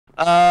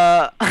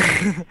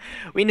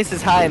Weakness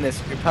is high in this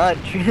group, huh?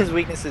 Trina's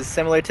weakness is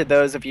similar to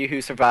those of you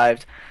who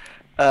survived.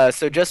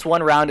 So just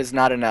one round is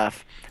not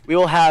enough. We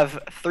will have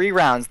 3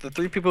 rounds. The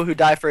 3 people who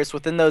die first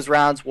within those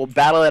rounds will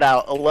battle it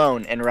out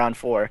alone in round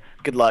 4.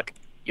 Good luck.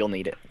 You'll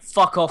need it.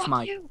 Fuck off, Fuck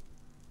mate. you.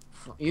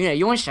 Yeah,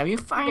 you want to show you?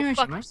 Go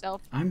fuck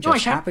yourself. I'm Go on,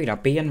 just Shaq. happy to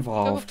be Go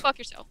involved. fuck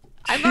yourself.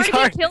 I'm already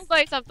Sorry. being killed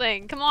by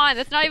something. Come on,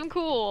 that's not even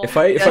cool. If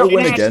I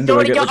win again, do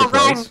I get like a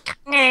prize?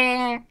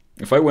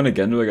 If I win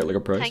again, do I get like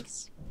a prize?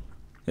 Thanks.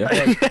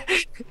 Yeah.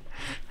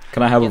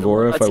 Can I have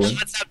Evora if I win?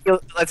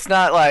 Let's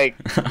not like.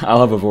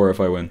 I'll have Evora if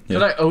I win. Can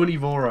Yeah. I own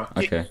Evora?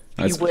 Okay.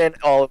 You win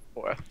all of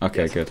 4.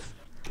 Okay, good.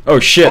 Oh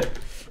shit!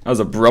 That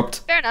was abrupt.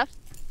 Fair enough.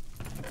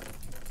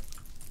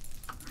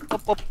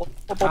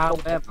 I'll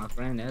wear my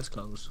granddad's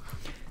clothes.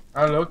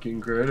 I look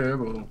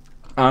incredible.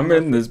 I'm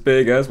in this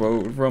big ass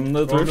boat from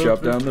the thrift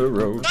shop down the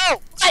road.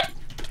 No! What?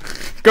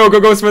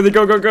 Go, Smithy,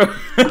 go!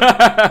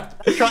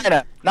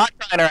 China. Not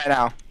China right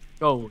now.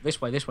 Go this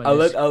way, this way. I'll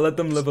this. let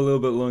them live a little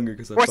bit longer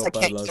because Of I course I felt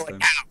bad can't last kill it time.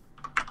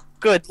 now.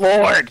 Good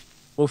lord.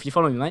 Wolf, you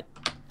follow me, mate?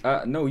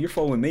 No, you're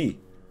following me.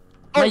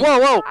 Oh, Mate.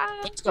 whoa.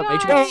 Let's go,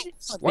 mate. Whoa.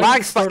 Why Lag did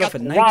you start spike off at up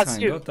the night walls, time?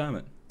 too. God damn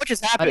it. What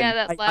just happened? Yeah,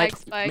 that lag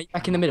spike. Meet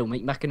back in the middle,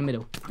 meet back in the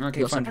middle.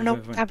 Okay, fine. I don't know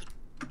what happened.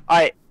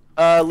 Alright,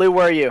 Lou,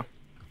 where are you?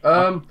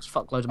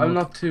 Fuck loads of I'm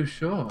more. not too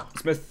sure.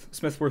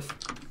 Smithworth.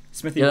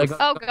 Smithy. Yeah, Worth. go,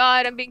 Oh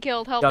god, I'm being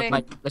killed. Help go, me.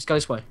 mate. Let's go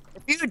this way.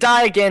 If you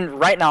die again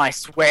right now, I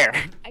swear.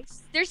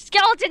 There's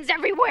skeletons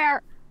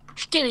everywhere.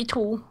 Skelly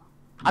tool.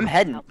 I'm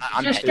heading.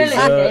 I'm Just heading.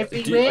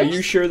 Are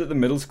you sure that the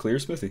middle's clear,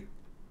 Smithy?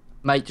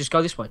 Mate, just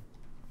go this way.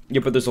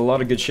 Yeah, but there's a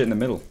lot of good shit in the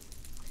middle.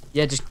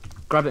 Yeah, just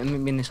grab it and meet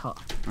me in this hut.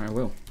 I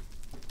will.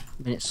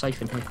 I mean, it's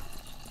safe in here.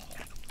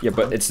 Yeah,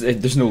 but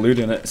there's no loot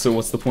in it, so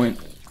what's the point?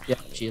 Yeah,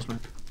 cheers, mate.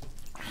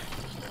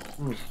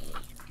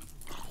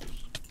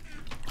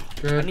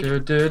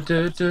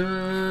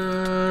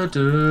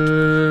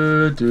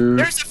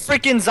 There's a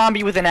freaking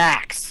zombie with an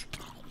axe.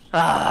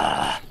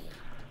 How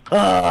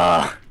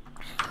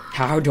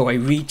do I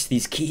reach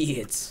these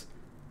kids?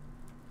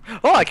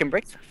 Oh, I can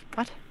break stuff.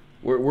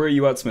 What? Where are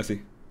you at,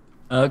 Smithy?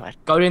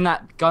 Go in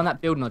that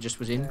building I just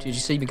was in. Did you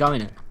see me go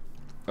in it?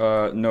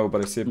 No,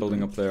 but I see a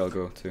building up there. I'll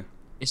go to.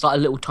 It's like a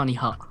little tiny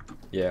hut.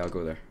 Yeah, I'll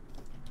go there.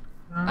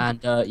 And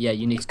yeah,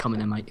 you need to come in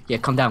there, mate. Yeah,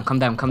 come down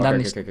Okay,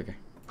 this. okay.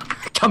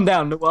 Come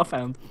down. Look what I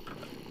found.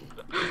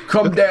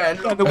 Come down.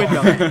 Down the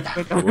window.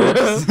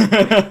 Whoops.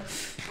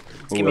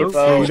 Give me a Whoops,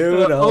 bow. we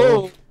do it all.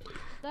 Oh.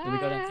 Here we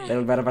go down.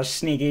 Little bit of a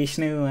sneaky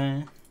snoo,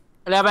 A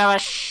little bit of a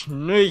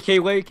sneaky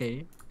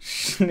winky.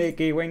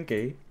 Sneaky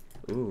winky.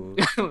 Ooh.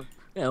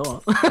 Yeah,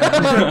 what?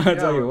 I'll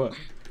tell you what.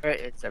 Alright,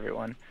 it's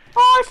everyone.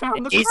 I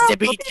found the It needs to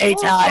be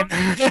daytime.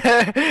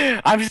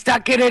 I'm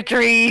stuck in a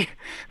tree.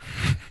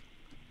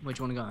 Where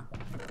do you want to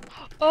go?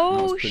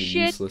 Oh pretty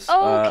shit. useless.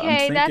 I'm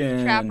Okay, that's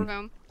the trap thinking-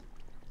 room.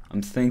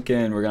 I'm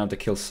thinking we're gonna have to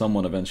kill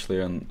someone eventually,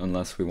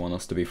 unless we want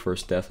us to be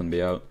first death and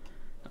be out.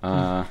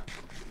 How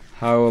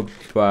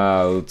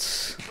about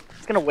It's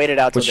gonna wait it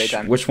out till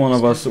daytime. which one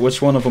of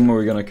them are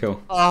we gonna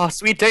kill? Oh,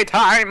 sweet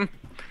daytime.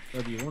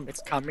 Where do you want?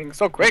 It's coming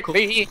so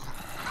quickly.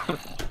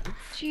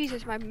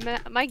 Jesus,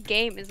 my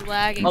game is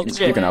lagging. Oh, tonight.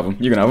 shit. You can have him.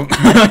 You can have him.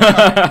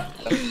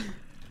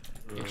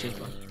 Yeah, cheers,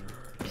 bro.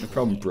 No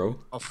problem, bro.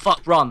 Oh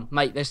fuck, run,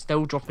 mate. They're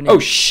still dropping in. Oh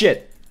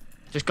shit!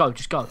 Just go.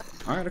 All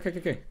right,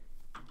 okay.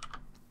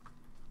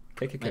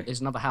 Mate, there's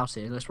another house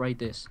here. Let's raid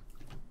this.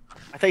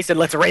 I thought you said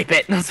let's rape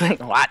it. I was like,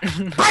 what?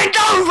 Bend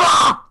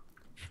over!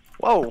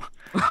 Whoa.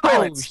 Oh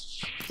Violence.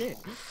 shit.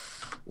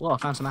 Well, I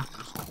found some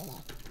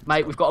apples.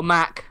 Mate, we've got a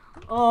Mac.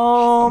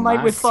 Oh, mate,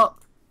 we're Nice.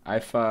 fucked. I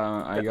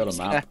got a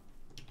map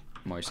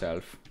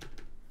myself.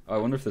 Oh, I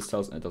wonder if this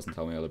tells. It doesn't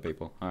tell me other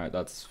people. All right,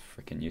 that's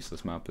freaking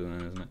useless map,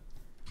 isn't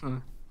it?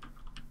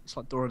 It's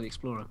like Dora the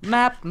Explorer.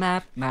 Map.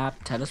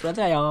 Tell us where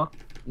they are.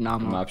 No, The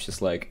I'm not. map's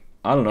just like,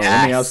 I don't know.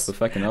 Let me Yes. ask the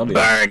fucking audience.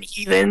 Burn,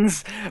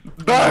 heathens.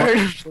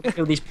 Burn.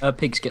 Kill these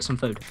pigs. Get some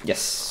food.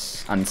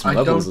 Yes, and some I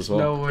levels don't as well.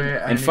 know where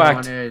In anyone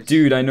fact, is.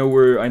 dude, I know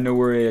where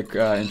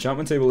a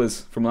enchantment table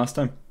is from last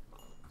time.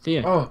 Do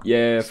you? Oh,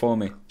 Yeah, follow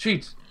me.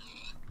 cheat.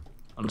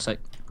 Hold on a sec.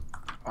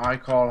 I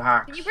call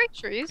hacks. Can you break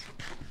trees?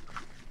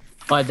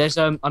 Right, there's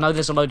I know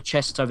there's a load of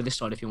chests over this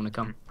side if you want to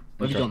come.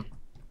 Where have you Okay. gone?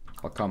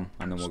 I'll come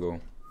and then we'll go.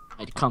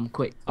 Mate, come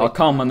quick. I'll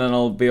come and then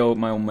I'll be on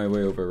my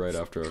way over right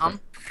after. Okay? Come.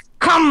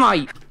 Come,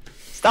 mate.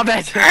 Stop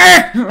it.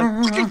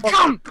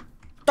 Come.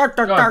 God,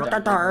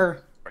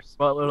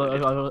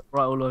 Right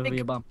all over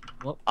your bum.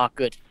 What? Oh,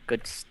 good.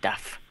 Good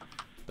stuff.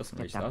 Doesn't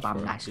Get reach that that bum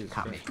far. nice and Jesus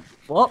coming. Christ.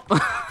 What?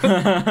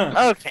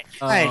 Okay.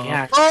 Right,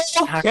 yeah.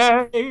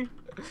 Okay.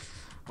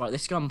 Right,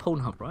 let's go on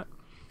Pornhub, right?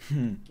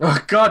 Oh,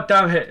 God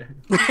damn it.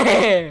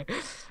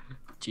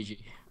 GG.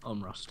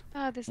 I'm Rust.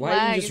 Oh, this Why are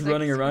lag you just is, like,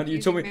 running around? You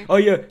told me, confusing oh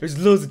yeah, there's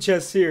loads of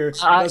chests here.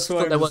 I That's why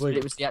thought I'm there just was, like,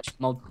 it was the actual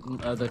mod,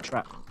 the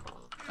trap.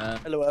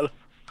 LOL.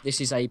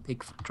 This is a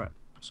pig trap.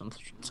 Some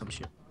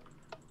shit.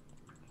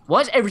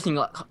 Why is everything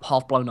like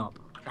half blown up?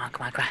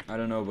 Come on. I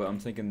don't know, but I'm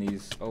thinking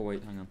these. Oh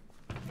wait, hang on.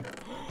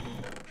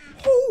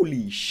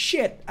 Holy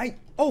shit!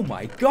 Oh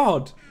my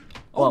god!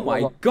 Oh What,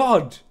 my what?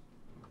 god!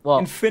 What?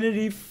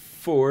 Infinity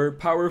 4,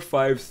 power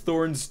 5,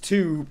 thorns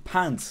 2,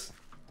 pants.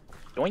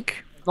 Yoink.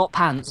 Not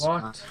pants.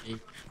 What?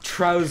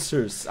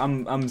 Trousers.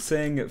 I'm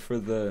saying it for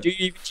the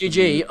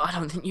GG. I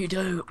don't think you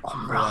do.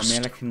 for the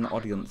American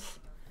audience.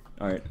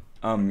 Alright.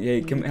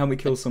 Yeah, can help me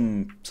kill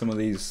some of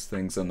these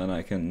things, and then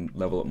I can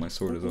level up my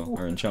sword as well,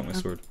 or enchant my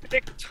sword.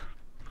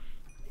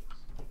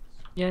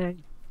 Yay.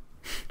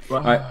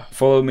 Alright,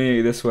 follow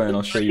me this way, and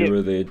I'll show you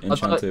where the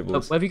enchant table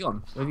is. Where have you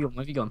gone? Where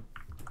have you gone?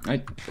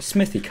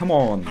 Smithy, come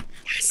on! You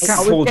can't I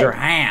was hold dead. your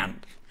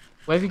hand.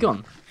 Where have you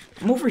gone?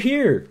 I'm over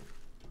here.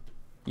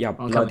 Yeah,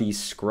 I'm bloody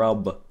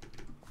scrub.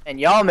 And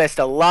y'all missed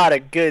a lot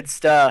of good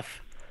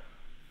stuff.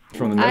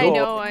 From the I middle.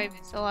 know I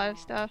missed a lot of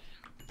stuff.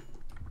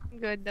 I'm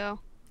good though.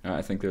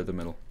 I think they're at the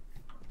middle.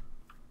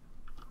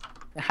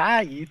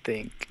 How you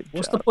think? Good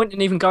What's job. the point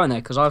in even going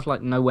there? Because I've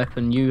like no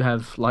weapon. You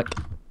have like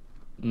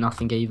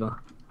nothing either.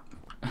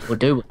 Or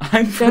do we?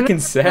 I'm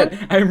fucking set.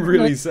 I'm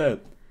really set.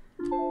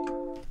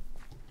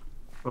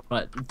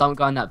 Right, don't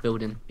go in that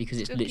building because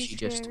it's Spooky, literally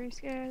just. scary,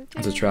 scary,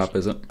 It's a trap,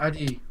 is it?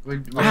 Addi,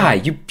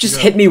 You just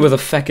hit me with a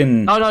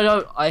feckin'.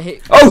 No, I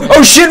hit.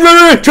 Oh shit!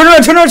 Run! Turn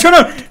around!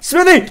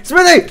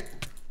 Smithy!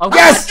 Oh,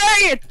 Yes!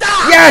 Dang it!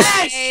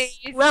 Yes!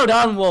 Nice. Well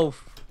done,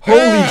 Wolf.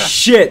 Holy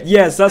shit!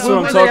 Yes, that's what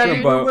I'm Where were they,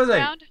 talking Addi? Where were about. they?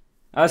 Round?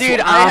 That's Dude,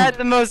 what I had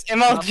the most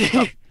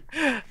MLG.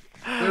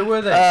 Where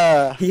were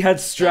they? He had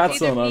strats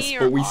Either on us, me or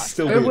but we Austin.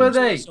 still Where beat were him.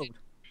 they?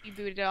 You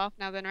booted it off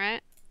now then,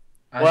 right?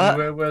 Addi, What?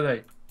 where were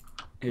they?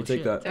 Here,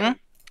 take shit. that.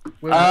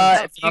 Where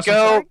were If you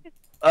go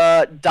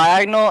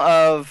diagonal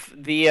of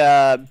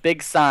the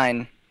big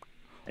sign,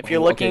 if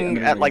you're Oh, okay, I'm looking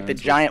gonna at like the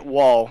recognize it. giant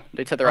wall,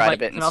 to the right a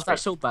bit. Can And I have that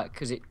straight. sword back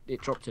because it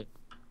dropped it.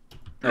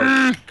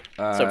 Oh,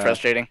 So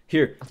frustrating.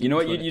 Here, you know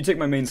what? You take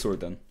my main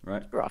sword then,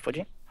 right? You're off, would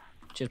you?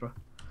 Cheers, bro.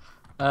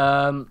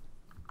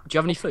 Do you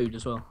have any food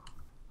as well?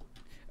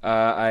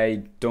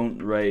 I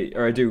don't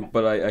or I do,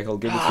 but I'll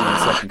give it to you in a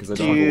second because I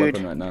don't have a Dude.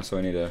 weapon right now, so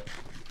I need a.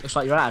 Looks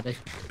like you're out, Addi.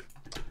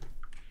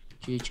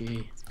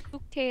 GG.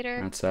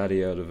 Spectator. That's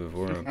Addi out of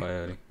Evora.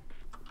 Bye,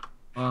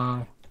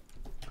 Addi.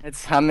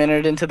 I'm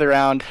entered into the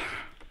round.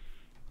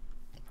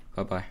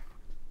 Bye.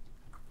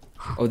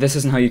 Oh, this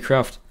isn't how you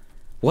craft.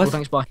 What? Well,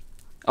 thanks, bye.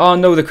 Oh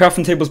no, the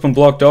crafting table's been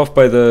blocked off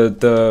by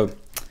the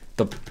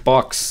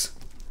box.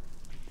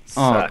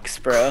 Oh, Sucks,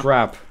 bro.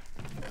 crap.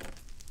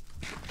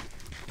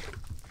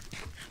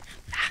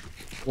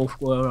 Wolf,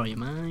 where are you,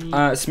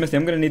 man? Smithy,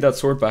 I'm gonna need that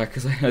sword back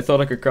because I thought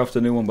I could craft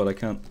a new one, but I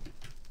can't.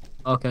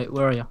 Okay,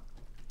 where are you?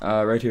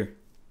 Right here.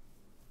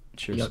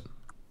 Cheers. Yep.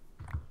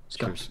 Let's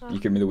go. Cheers. You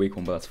give me the weak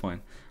one, but that's fine.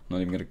 I'm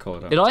not even gonna call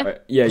it out. Did I?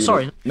 Right, yeah. You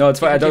Sorry. did. No, it's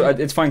fine. Give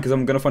me- It's fine because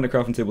I'm gonna find a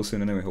crafting table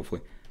soon anyway.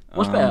 Hopefully.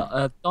 What's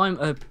better,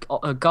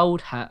 a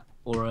gold hat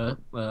or a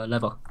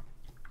leather?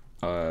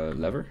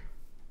 Lever.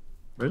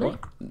 Really? What?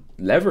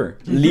 Lever.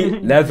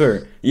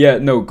 Leather. Yeah.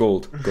 No,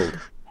 gold. Gold.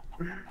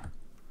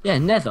 Yeah,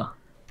 nether.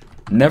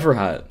 Never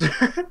had.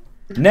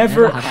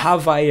 Never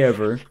have I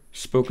ever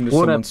spoken to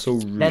What someone a so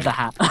rude. Leather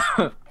hat.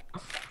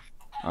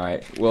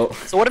 Alright, well,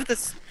 So what if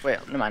this? Wait,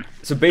 never mind.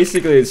 so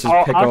basically it's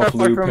just pick I'll off go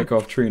Lou, from pick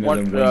off Trina,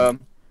 Once and then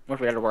win.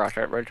 we had to watch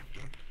that word.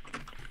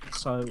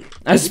 So,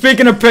 And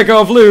speaking of pick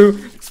off Lou,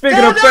 speaking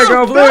of pick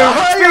off Lou, do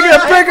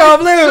I had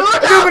my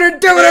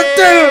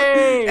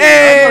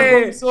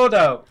Hey! wrong sword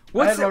out.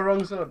 What's I had my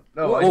wrong sword.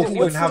 No, What- I didn't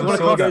what's even have the- a what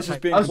sword you out. guys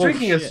just being- I was Oh,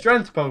 drinking a shit.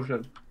 strength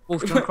potion.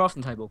 Wolf, do you want a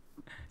crafting table?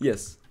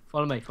 Yes,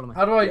 Follow me, follow me.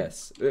 How do I?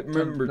 yes.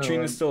 Remember, No,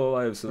 Trina's I'm- still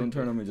alive, so don't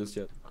turn on me just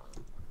yet.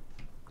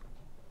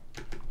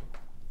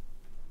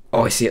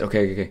 Oh, I see it.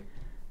 Okay.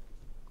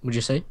 Would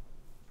you say?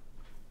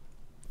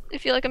 I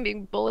feel like I'm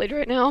being bullied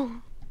right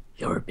now.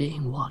 You're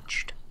being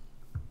watched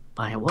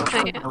by a watcher.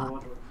 I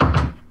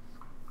am.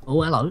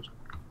 Oh, hello.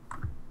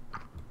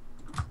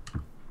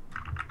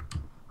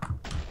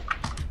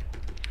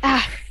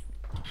 Ah.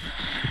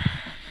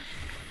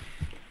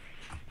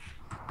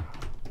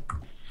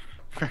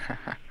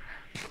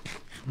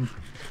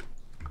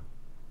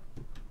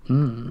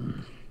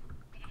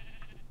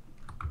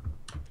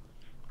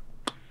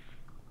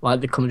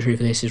 Like, the commentary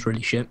for this is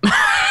really shit. Just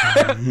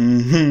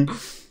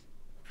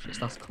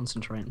have to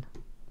concentrate.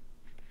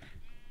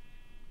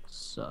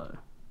 So,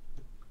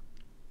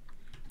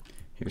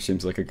 Here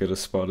seems like a good a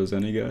spot as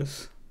any,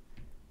 guys.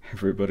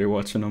 Everybody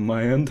watching on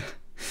my end.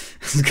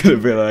 It's gonna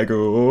be like,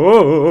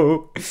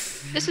 oh.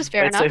 This is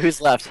fair Wait, so enough. who's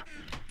left?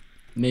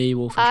 me,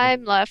 Wolf,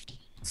 and I'm left.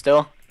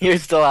 Still? You're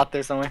still out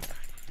there somewhere.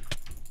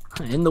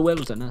 Trina. In the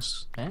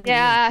wilderness.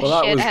 Yeah, Well,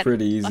 that shit. was I had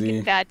pretty a fucking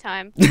easy. bad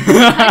time. I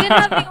didn't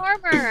have the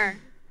armor.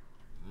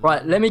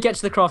 Right, let me get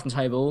to the crafting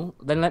table,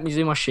 then let me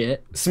do my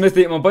shit.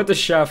 Smithy, I'm about to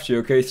shaft you,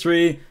 okay?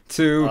 3,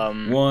 2,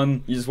 Um.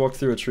 1. You just walk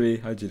through a tree.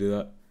 How'd you do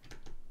that?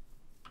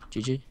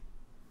 GG.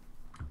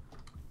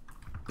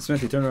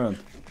 Smithy, turn around.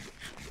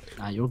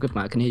 Nah, you're good,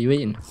 mate. I can hear you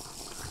eating.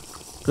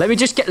 Let me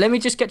just get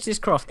to this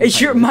crafting Hey, table.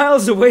 you're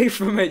miles away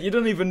from it. You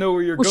don't even know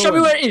where you're Well, going. show me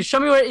where it is. Show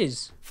me where it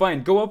is.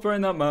 Fine, go up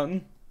around that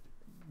mountain.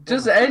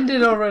 Just end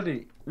it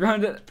already.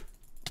 Round it.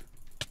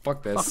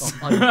 Fuck this.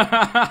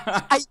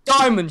 Fuck 8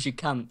 diamonds, you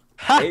cunt.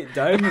 8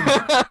 diamonds.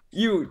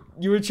 You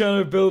were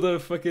trying to build a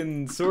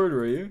fucking sword,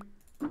 were you?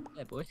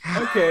 Yeah, boy.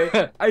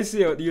 Okay, I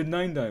see how you had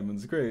 9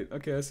 diamonds. Great.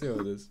 Okay, I see how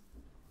it is.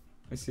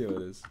 I see how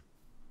it is.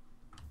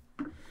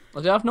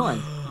 Well, do I have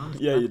 9?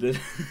 Yeah, you did.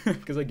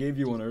 Because I gave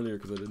you one earlier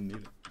because I didn't need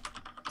it.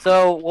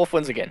 So Wolf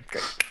wins again.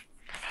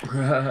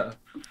 Great.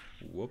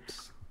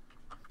 Whoops.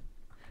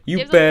 You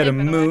Gives us better tape,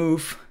 by the way.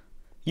 move.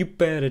 You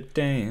better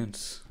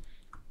dance.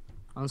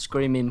 I'm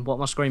screaming. What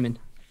am I screaming?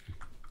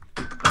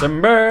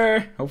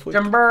 Timber. Hopefully.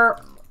 Timber.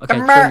 Okay,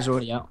 Timber. Trinn's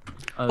already out.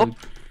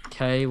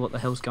 Okay, what the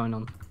hell's going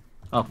on?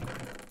 Oh,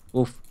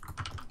 Wolf.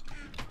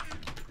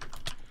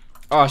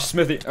 Oh,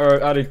 Smithy or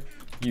Addi,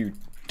 you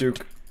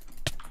Duke.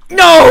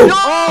 No!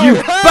 You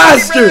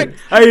bastard!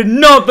 I did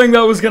not think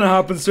that was gonna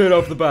happen straight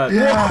off the bat.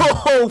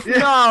 Oh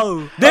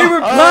no! They were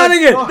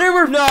planning it. They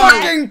were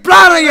fucking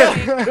planning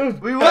it.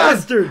 Those We won.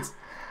 bastards.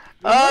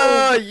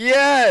 Oh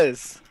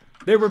yes.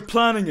 They were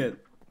planning it.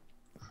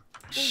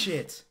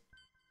 Shit.